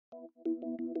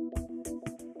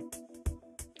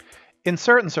In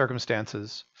certain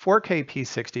circumstances, 4K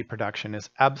P60 production is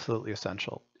absolutely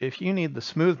essential. If you need the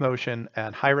smooth motion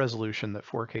and high resolution that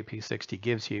 4K P60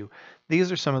 gives you,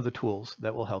 these are some of the tools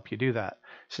that will help you do that.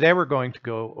 Today we're going to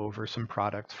go over some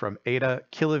products from AIDA,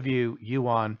 Kiloview,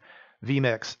 Yuan,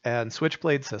 vMix, and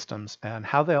Switchblade systems and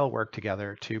how they all work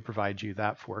together to provide you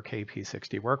that 4K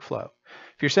P60 workflow.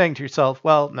 If you're saying to yourself,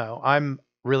 well, no, I'm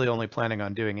really only planning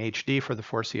on doing HD for the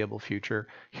foreseeable future,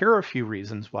 here are a few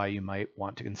reasons why you might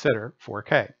want to consider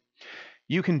 4K.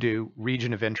 You can do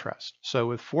region of interest. So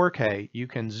with 4K, you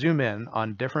can zoom in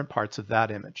on different parts of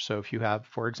that image. So if you have,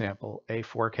 for example, a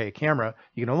 4K camera,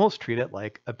 you can almost treat it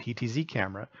like a PTZ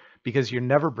camera because you're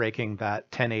never breaking that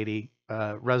 1080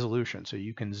 resolution. So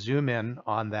you can zoom in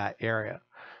on that area.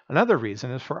 Another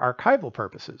reason is for archival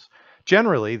purposes.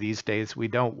 Generally, these days, we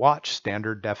don't watch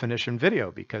standard definition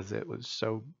video because it was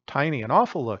so tiny and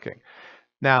awful looking.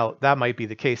 Now, that might be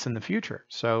the case in the future.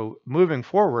 So moving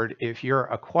forward, if you're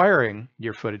acquiring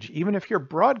your footage, even if you're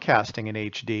broadcasting in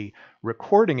HD,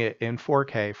 recording it in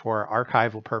 4K for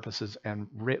archival purposes and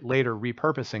later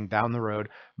repurposing down the road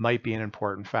might be an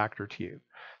important factor to you.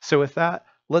 So with that,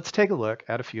 let's take a look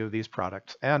at a few of these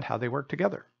products and how they work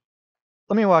together.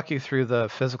 Let me walk you through the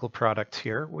physical products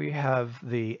here. We have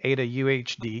the AIDA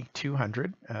UHD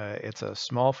 200. It's a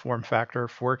small form factor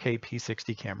 4K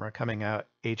P60 camera coming out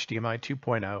HDMI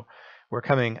 2.0. We're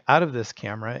coming out of this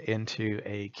camera into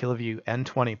a Kiloview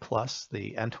N20 Plus.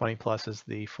 The N20 Plus is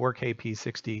the 4K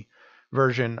P60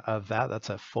 version of that.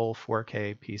 That's a full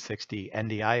 4K P60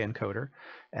 NDI encoder.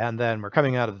 And then we're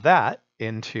coming out of that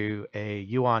into a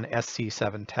Yuan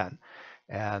SC710.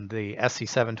 And the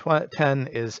SC710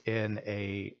 is in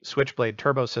a Switchblade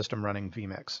Turbo system running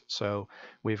vMix. So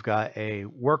we've got a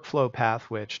workflow path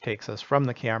which takes us from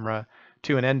the camera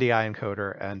to an NDI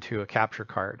encoder and to a capture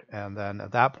card. And then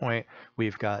at that point,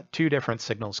 we've got two different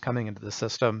signals coming into the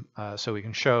system so we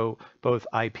can show both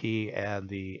IP and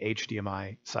the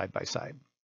HDMI side by side.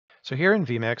 So here in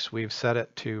vMix, we've set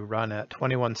it to run at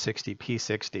 2160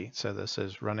 P60. So this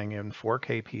is running in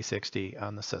 4K P60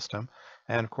 on the system.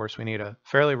 And of course, we need a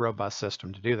fairly robust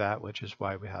system to do that, which is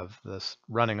why we have this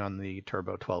running on the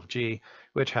Turbo 12G,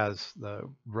 which has the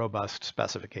robust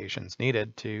specifications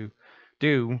needed to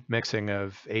do mixing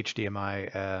of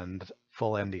HDMI and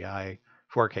full NDI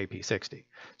 4K P60.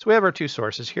 So we have our two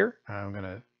sources here. I'm going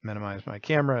to minimize my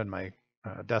camera and my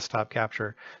desktop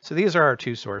capture. So these are our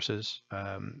two sources.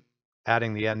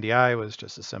 Adding the NDI was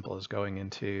just as simple as going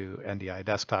into NDI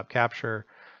desktop capture,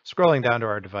 scrolling down to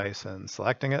our device and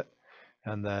selecting it.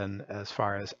 And then as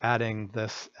far as adding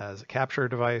this as a capture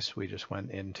device, we just went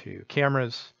into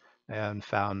cameras and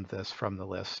found this from the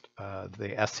list,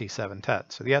 the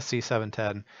SC710. So the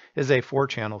SC710 is a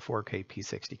 4-channel 4K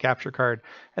P60 capture card.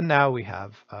 And now we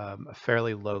have a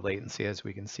fairly low latency. As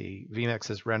we can see,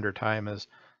 vMix's render time is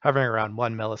hovering around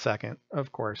 1 millisecond.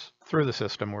 Of course, through the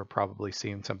system, we're probably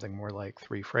seeing something more like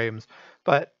 3 frames,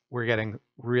 but we're getting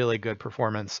really good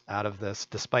performance out of this,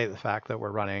 despite the fact that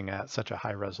we're running at such a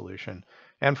high resolution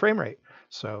and frame rate.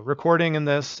 So recording in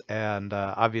this, and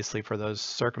obviously for those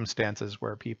circumstances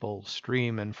where people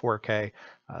stream in 4K,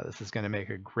 this is going to make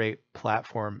a great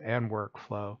platform and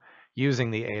workflow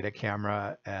using the AIDA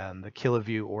camera and the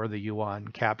Kiloview or the Yuan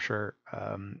capture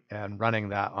and running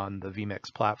that on the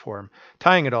vMix platform,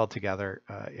 tying it all together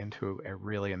into a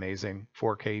really amazing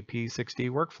 4K P60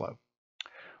 workflow.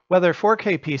 Whether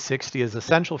 4K P60 is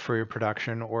essential for your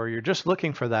production or you're just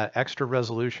looking for that extra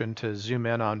resolution to zoom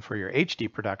in on for your HD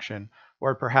production,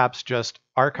 or perhaps just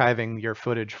archiving your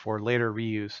footage for later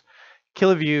reuse,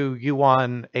 Kiloview,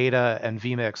 Yuan, AIDA, and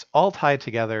vMix all tie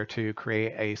together to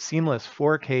create a seamless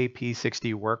 4K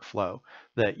P60 workflow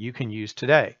that you can use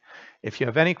today. If you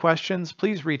have any questions,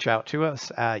 please reach out to us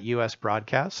at US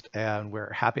Broadcast, and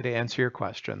we're happy to answer your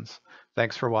questions.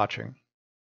 Thanks for watching.